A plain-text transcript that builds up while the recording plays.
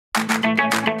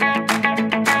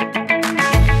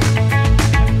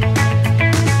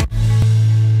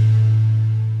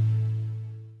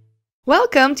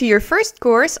Welcome to your first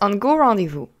course on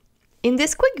GOrendezvous. In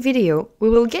this quick video, we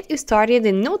will get you started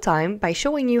in no time by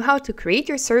showing you how to create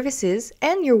your services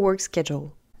and your work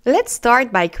schedule. Let's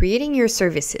start by creating your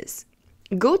services.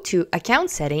 Go to Account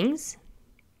Settings,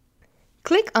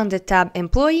 click on the tab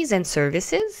Employees and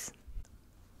Services,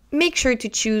 make sure to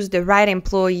choose the right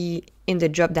employee in the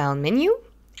drop-down menu,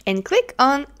 and click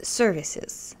on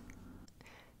Services.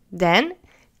 Then,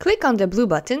 click on the blue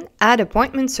button Add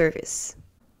Appointment Service.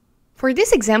 For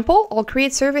this example, I'll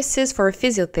create services for a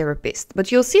physiotherapist,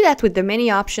 but you'll see that with the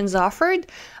many options offered,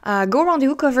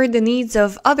 GOrendezvous covered the needs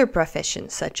of other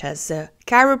professions such as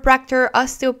chiropractor,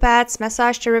 osteopaths,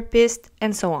 massage therapist,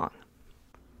 and so on.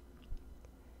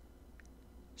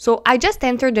 So I just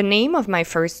entered the name of my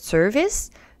first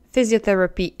service,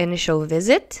 Physiotherapy Initial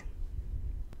Visit.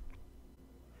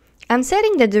 I'm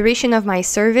setting the duration of my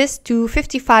service to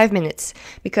 55 minutes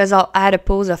because I'll add a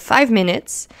pause of 5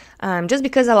 minutes, just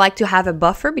because I like to have a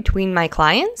buffer between my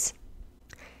clients.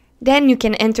 Then you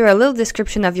can enter a little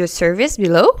description of your service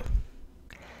below.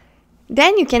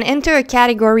 Then you can enter a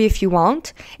category if you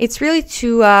want. It's really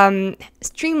to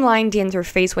streamline the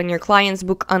interface when your clients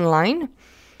book online.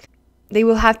 They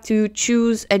will have to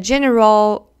choose a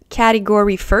general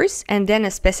category first and then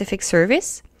a specific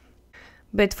service.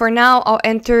 But for now, I'll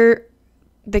enter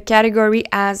the category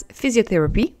as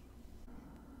physiotherapy.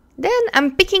 Then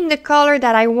I'm picking the color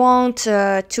that I want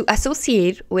to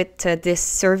associate with this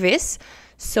service.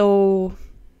 So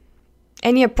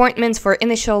any appointments for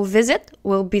initial visit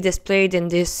will be displayed in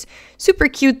this super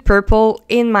cute purple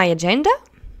in my agenda.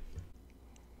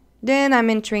 Then I'm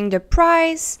entering the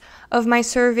price of my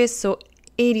service, so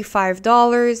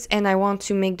 $85, and I want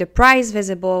to make the price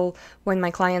visible when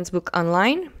my clients book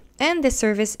online. And this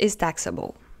service is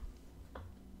taxable.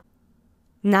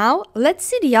 Now, let's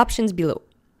see the options below.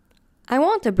 I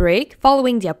want a break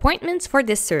following the appointments for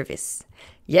this service.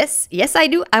 Yes, I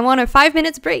do. I want a 5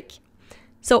 minutes break.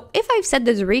 So if I've set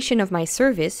the duration of my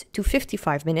service to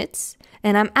 55 minutes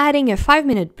and I'm adding a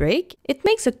 5-minute break, it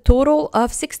makes a total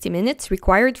of 60 minutes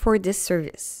required for this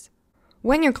service.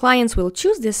 When your clients will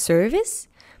choose this service,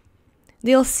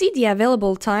 they'll see the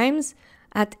available times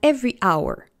at every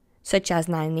hour, such as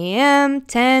 9 a.m.,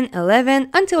 10, 11,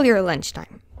 until your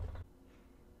lunchtime.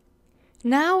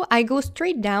 Now I go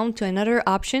straight down to another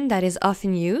option that is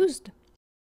often used.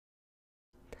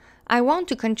 I want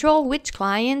to control which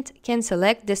client can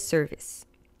select this service.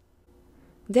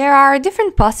 There are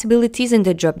different possibilities in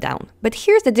the drop-down, but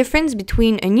here's the difference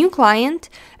between a new client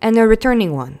and a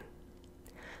returning one.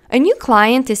 A new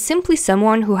client is simply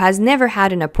someone who has never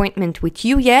had an appointment with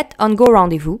you yet on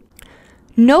GOrendezvous.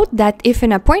 Note that if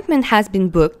an appointment has been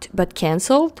booked but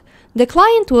cancelled, the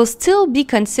client will still be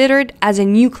considered as a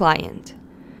new client.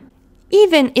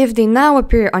 Even if they now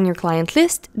appear on your client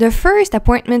list, the first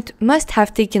appointment must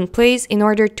have taken place in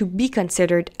order to be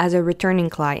considered as a returning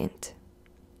client.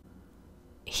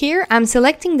 Here, I'm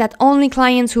selecting that only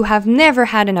clients who have never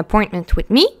had an appointment with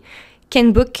me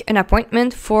can book an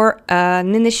appointment for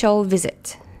an initial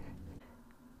visit.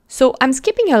 So I'm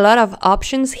skipping a lot of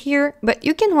options here, but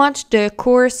you can watch the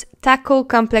course Tackle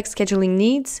Complex Scheduling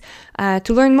Needs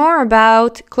to learn more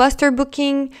about cluster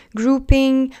booking,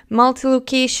 grouping,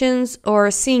 multi-locations,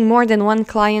 or seeing more than one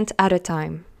client at a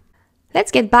time. Let's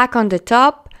get back on the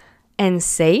top and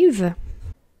save.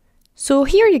 So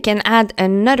here you can add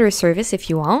another service if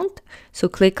you want. So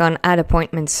click on Add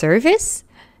Appointment Service.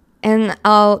 And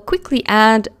I'll quickly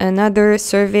add another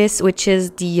service, which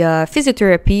is the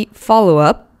physiotherapy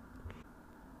follow-up.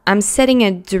 I'm setting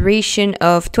a duration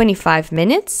of 25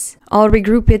 minutes. I'll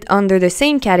regroup it under the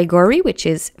same category, which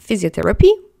is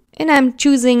physiotherapy. And I'm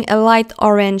choosing a light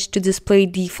orange to display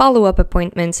the follow-up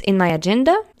appointments in my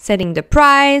agenda, setting the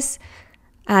price,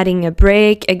 adding a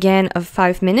break again of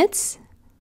 5 minutes.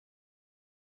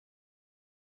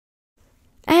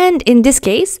 And in this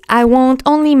case, I want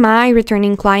only my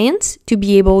returning clients to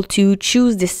be able to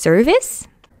choose this service.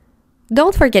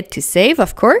 Don't forget to save,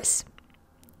 of course.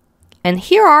 And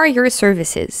here are your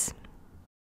services.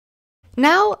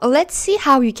 Now, let's see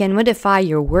how you can modify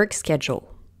your work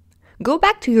schedule. Go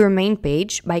back to your main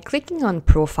page by clicking on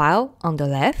Profile on the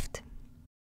left.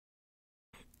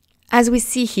 As we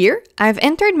see here, I've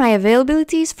entered my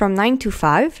availabilities from 9 to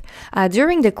 5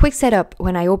 during the quick setup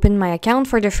when I opened my account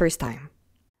for the first time.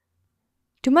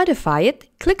 To modify it,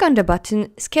 click on the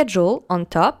button Schedule on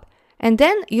top, and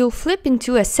then you'll flip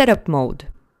into a setup mode.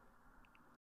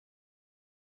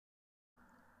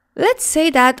 Let's say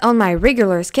that on my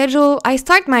regular schedule, I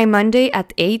start my Monday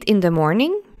at 8 in the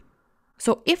morning.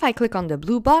 So if I click on the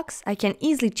blue box, I can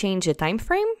easily change the time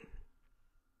frame.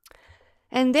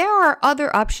 And there are other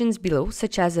options below,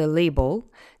 such as a label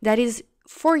that is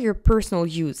for your personal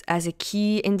use as a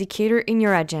key indicator in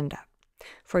your agenda.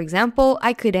 For example,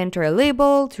 I could enter a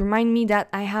label to remind me that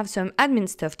I have some admin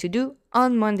stuff to do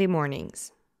on Monday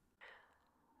mornings.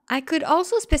 I could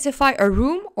also specify a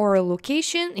room or a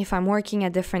location if I'm working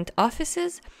at different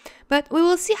offices, but we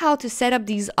will see how to set up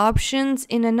these options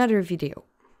in another video.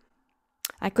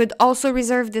 I could also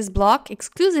reserve this block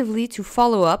exclusively to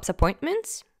follow-ups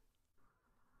appointments.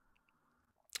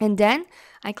 And then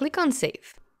I click on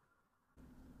Save.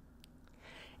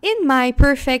 In my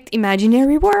perfect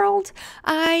imaginary world,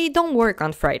 I don't work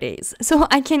on Fridays, so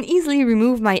I can easily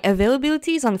remove my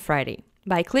availabilities on Friday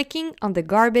by clicking on the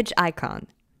garbage icon.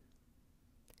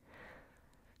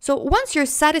 So once you're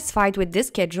satisfied with this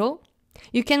schedule,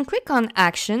 you can click on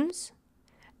Actions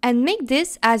and make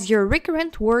this as your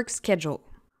recurrent work schedule.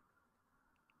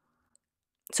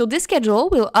 So this schedule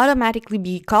will automatically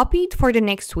be copied for the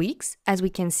next weeks, as we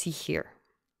can see here.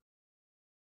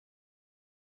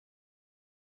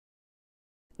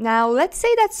 Now, let's say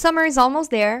that summer is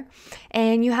almost there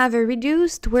and you have a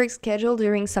reduced work schedule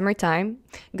during summertime.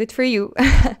 Good for you.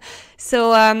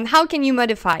 So how can you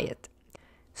modify it?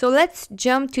 So let's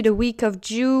jump to the week of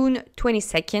June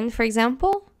 22nd, for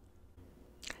example.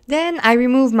 Then I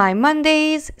remove my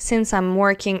Mondays since I'm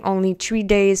working only 3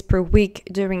 days per week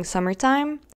during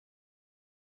summertime.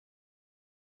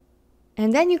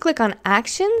 And then you click on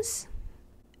Actions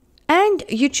and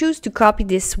you choose to copy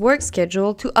this work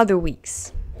schedule to other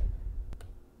weeks.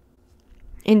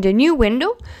 In the new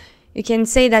window, you can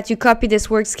say that you copy this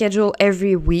work schedule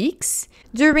every week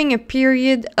during a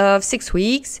period of 6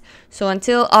 weeks, so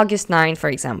until August 9, for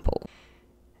example.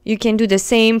 You can do the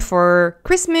same for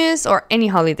Christmas or any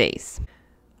holidays.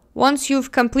 Once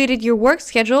you've completed your work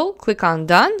schedule, click on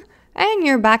Done, and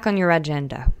you're back on your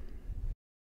agenda.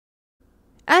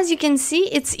 As you can see,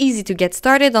 it's easy to get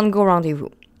started on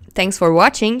GoRendezvous. Thanks for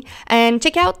watching, and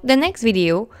check out the next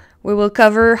video. We will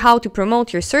cover how to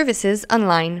promote your services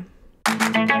online.